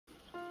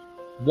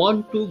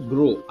Want to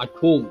grow at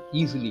home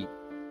easily.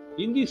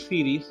 In this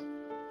series,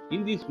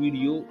 in this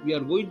video, we are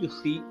going to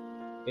see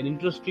an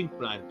interesting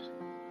plant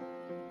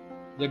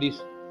that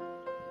is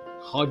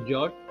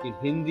Hadjod in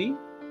Hindi,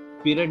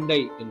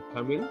 Pirandai in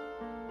Tamil,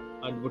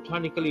 and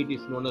botanically it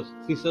is known as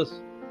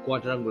Cissus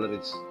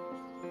Quadrangularis.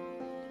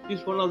 It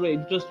is one of the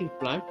interesting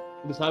plant.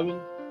 It is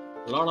having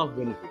a lot of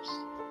benefits.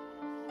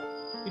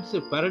 It is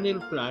a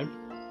perennial plant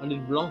and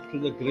it belongs to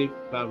the grape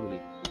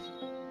family.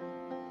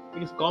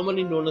 It is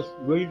commonly known as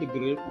wild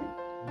grape,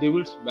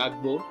 devil's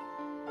backbone,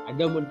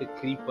 adamant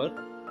creeper,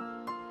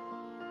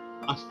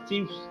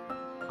 Astif's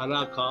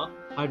haraka,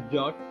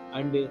 Hadjod,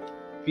 and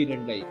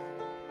Pirandai.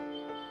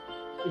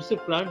 It's a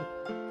plant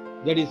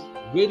that is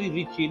very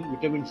rich in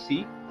vitamin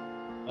C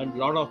and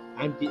lot of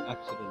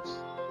antioxidants.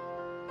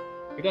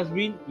 It has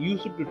been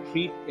used to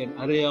treat an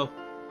array of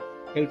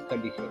health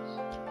conditions.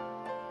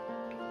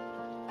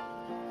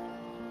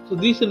 So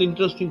this is an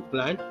interesting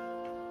plant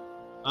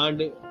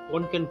and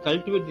one can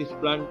cultivate this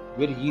plant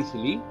very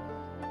easily.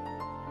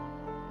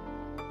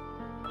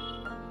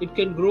 It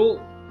can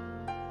grow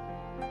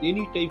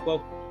any type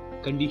of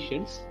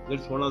conditions.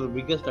 That's one of the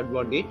biggest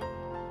advantage.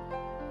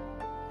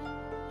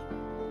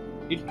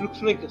 It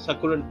looks like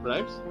succulent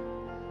plants.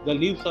 The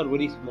leaves are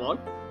very small.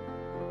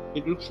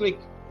 It looks like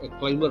a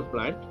climber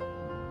plant.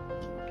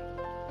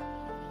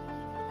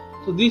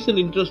 So this is an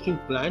interesting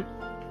plant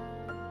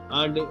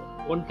and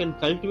one can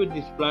cultivate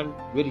this plant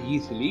very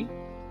easily.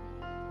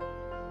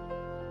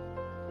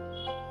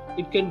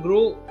 It can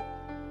grow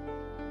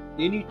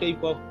any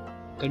type of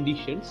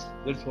conditions.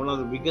 That's one of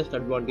the biggest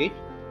advantage.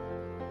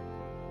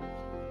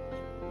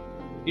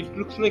 It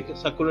looks like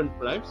succulent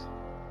plants.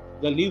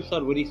 The leaves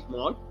are very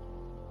small.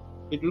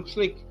 It looks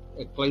like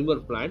a climber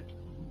plant.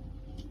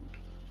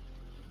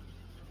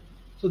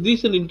 So this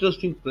is an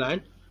interesting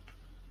plant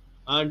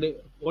and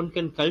one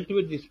can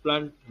cultivate this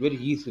plant very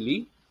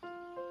easily.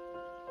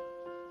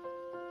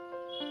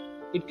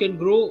 It can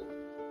grow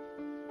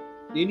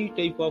any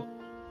type of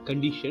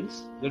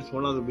conditions. That's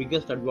one of the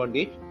biggest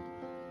advantage.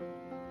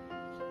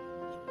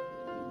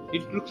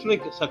 It looks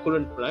like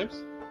succulent plants.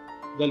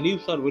 The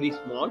leaves are very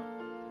small.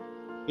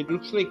 It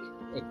looks like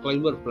a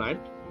climber plant.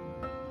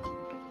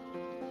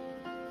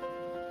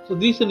 So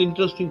this is an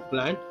interesting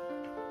plant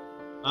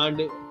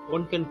and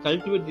one can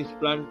cultivate this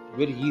plant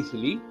very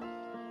easily.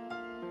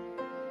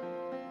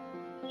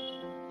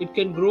 It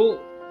can grow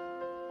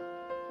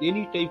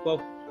any type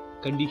of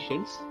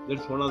conditions.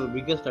 That's one of the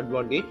biggest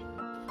advantage.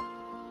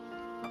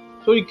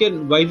 So you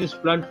can buy this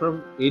plant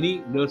from any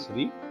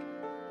nursery.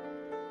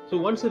 So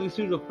once you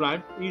receive the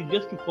plant, you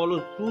just to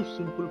follow two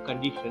simple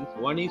conditions.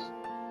 One is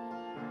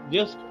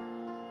just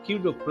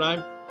keep the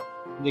plant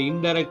in the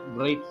indirect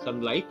bright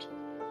sunlight.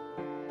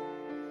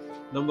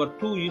 Number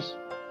two is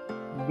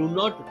do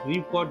not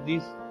repot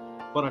this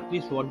for at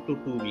least 1 to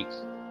 2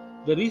 weeks.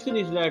 The reason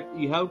is that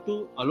you have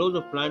to allow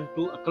the plant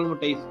to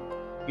acclimatize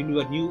in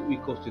your new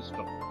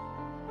ecosystem.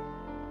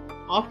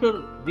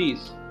 After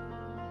this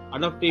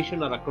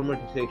adaptation or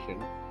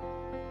acclimatization,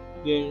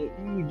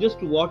 you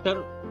just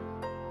water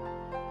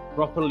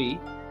properly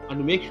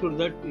and make sure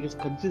that it is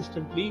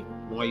consistently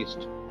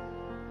moist.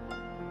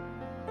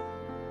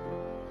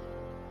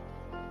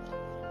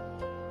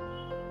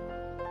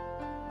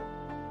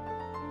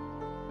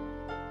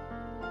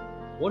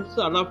 Once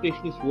the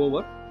adaptation is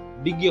over,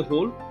 dig a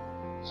hole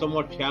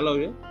somewhat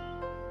shallower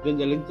than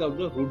the length of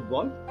the root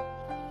ball.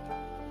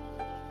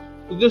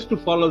 So just to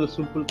follow the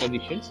simple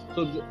conditions.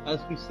 So as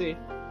we say,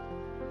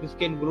 this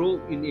can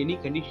grow in any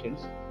conditions.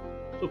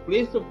 So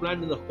place the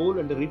plant in the hole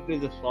and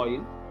replace the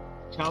soil,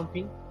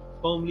 champing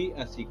firmly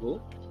as you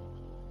go.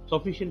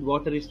 Sufficient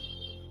water is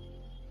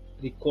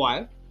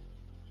required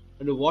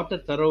and water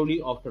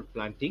thoroughly after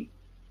planting.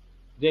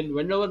 Then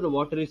whenever the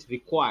water is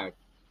required,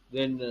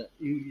 then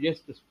you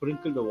just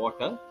sprinkle the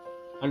water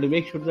and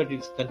make sure that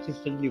it's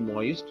consistently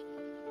moist.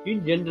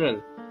 In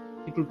general,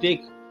 it will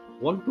take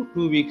 1 to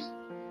 2 weeks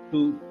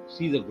to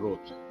see the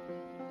growth.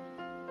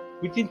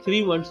 Within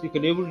 3 months, you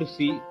can able to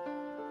see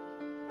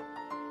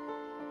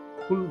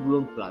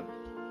full-blown plant.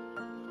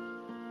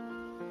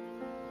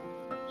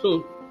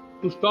 So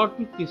to start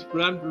with, this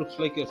plant looks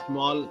like a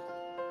small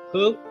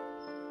herb,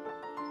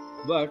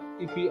 but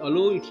if we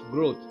allow its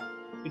growth,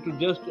 it will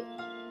just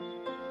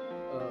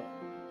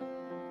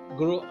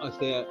grow as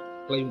a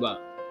climber.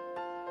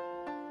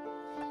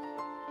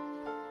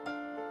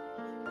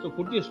 So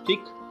put a stick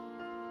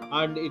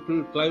and it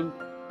will climb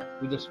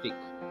with the stick.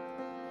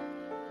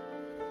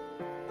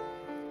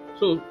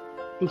 So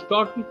to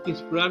start with,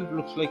 this plant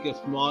looks like a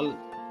small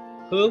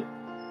herb,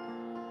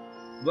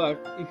 but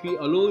if we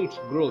allow its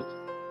growth,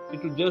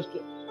 it will just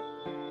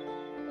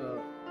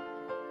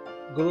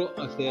grow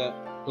as a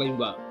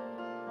climber.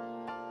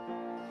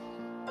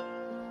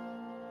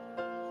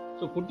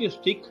 So put a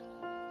stick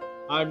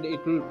and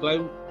it will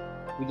climb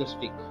with the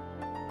stick.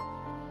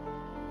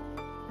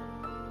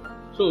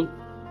 So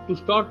to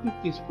start with,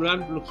 this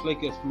plant looks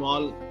like a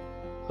small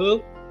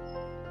herb,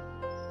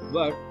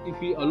 but if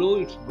we allow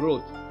its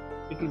growth,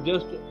 it will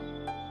just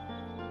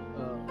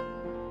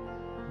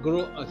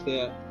grow as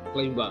a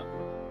climber.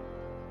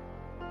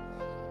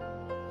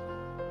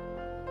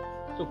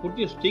 So put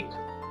a stick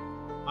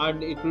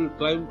and it will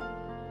climb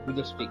with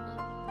the stick.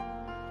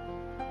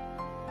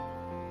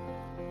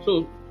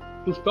 So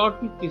to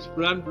start with, this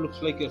plant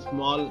looks like a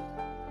small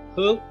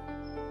herb,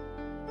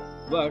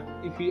 but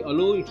if we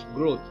allow its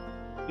growth,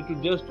 it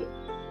will just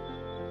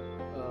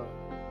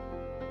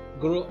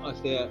grow as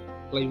a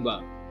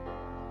climber.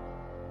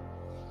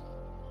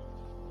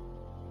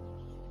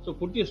 So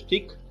put a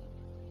stick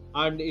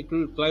and it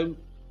will climb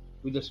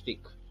with the stick.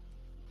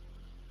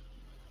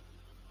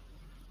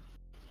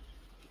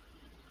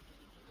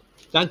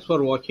 Thanks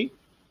for watching.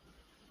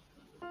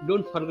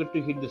 Don't forget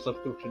to hit the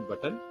subscription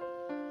button.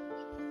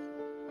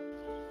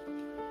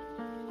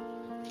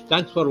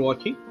 Thanks for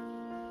watching.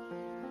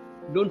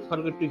 Don't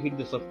forget to hit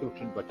the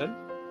subscription button.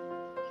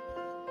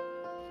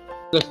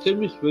 The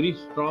stem is very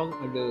strong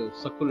and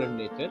succulent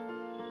nature.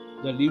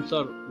 The leaves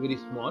are very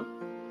small.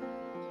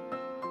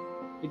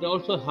 It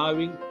also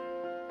having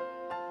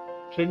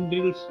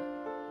tendrils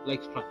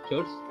like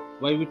structures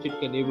by which it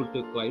can able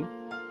to climb.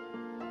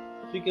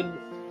 So you can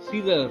see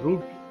the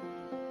root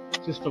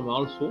system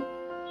also,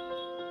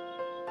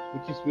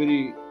 which is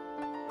very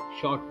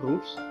short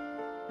roots,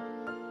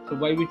 so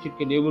by which it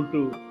can able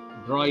to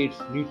draw its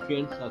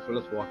nutrients as well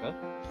as water.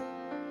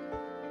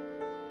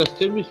 The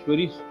stem is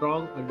very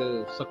strong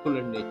and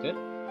succulent nature.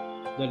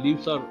 The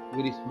leaves are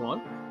very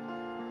small.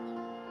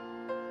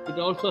 It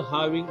also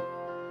having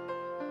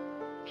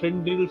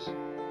tendrils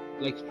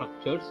like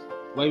structures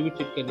by which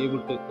it can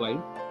able to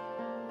climb.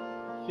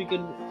 So you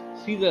can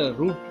see the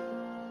root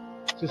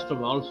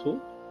system also,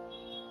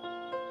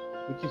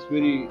 which is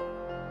very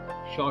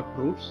short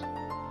roots,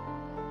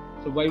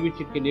 so by which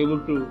it can able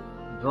to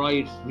draw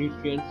its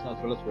nutrients as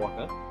well as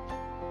water.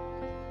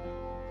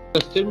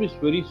 The stem is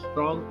very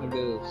strong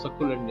and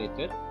succulent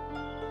nature.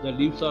 The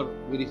leaves are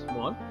very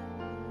small.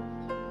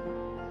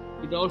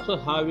 It also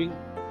having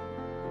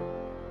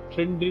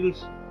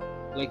tendrils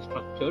like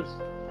structures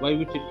by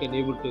which it can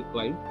able to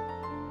climb.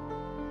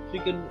 So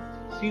you can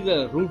see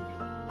the root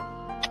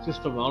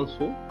system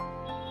also,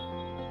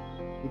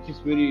 which is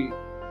very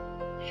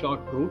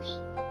short roots,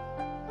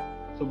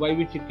 so by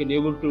which it can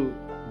able to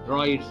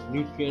draw its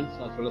nutrients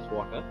as well as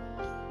water.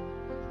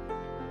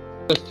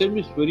 The stem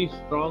is very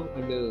strong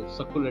and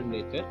succulent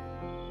nature.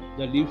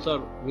 The leaves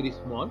are very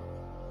small.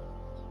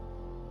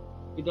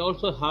 It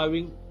also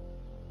having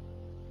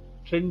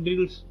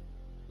tendrils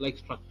like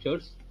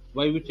structures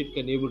by which it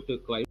can able to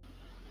climb.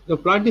 The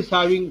plant is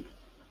having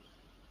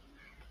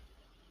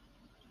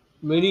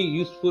many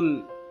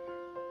useful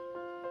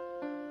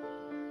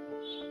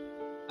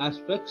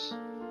aspects.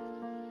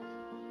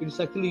 It is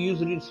actually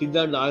used in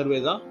Siddha and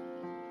Ayurveda,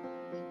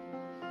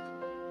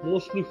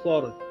 mostly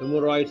for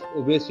hemorrhoids,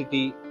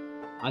 obesity,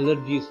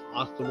 allergies,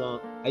 asthma,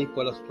 high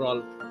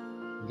cholesterol,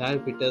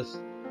 diabetes,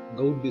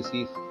 gout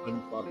disease,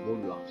 and for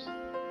bone loss.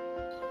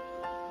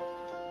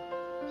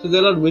 So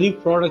there are many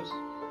products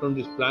from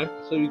this plant.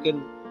 So you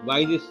can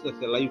buy this as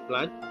a live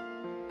plant,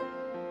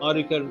 or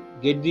you can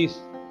get this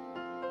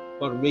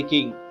for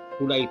making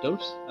food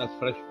items as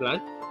fresh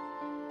plant.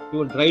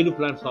 Even dried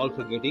plants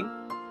also getting,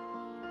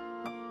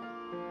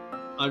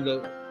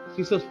 and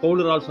Cissus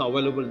powder also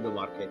available in the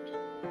market.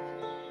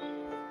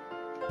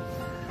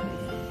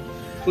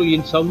 So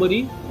in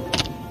summary,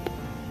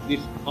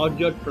 this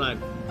Hadjod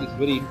plant is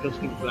very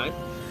interesting plant.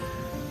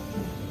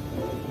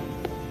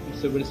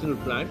 It's a medicinal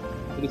plant.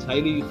 It is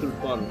highly useful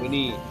for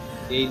many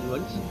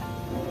ailments.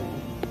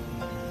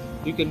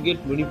 You can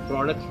get many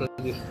products from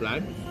this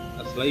plant,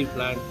 as live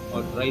plant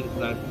or dried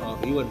plant, or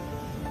even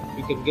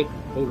you can get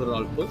powder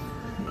also.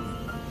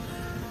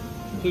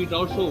 So it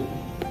also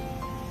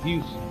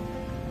gives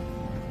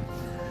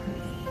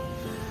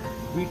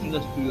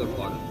sweetness to your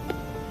product.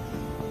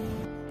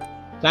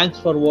 Thanks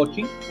for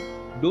watching.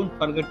 Don't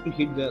forget to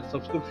hit the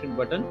subscription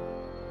button.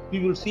 We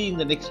will see in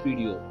the next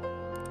video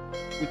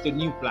with a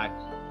new plant.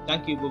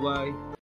 Thank you. Bye bye.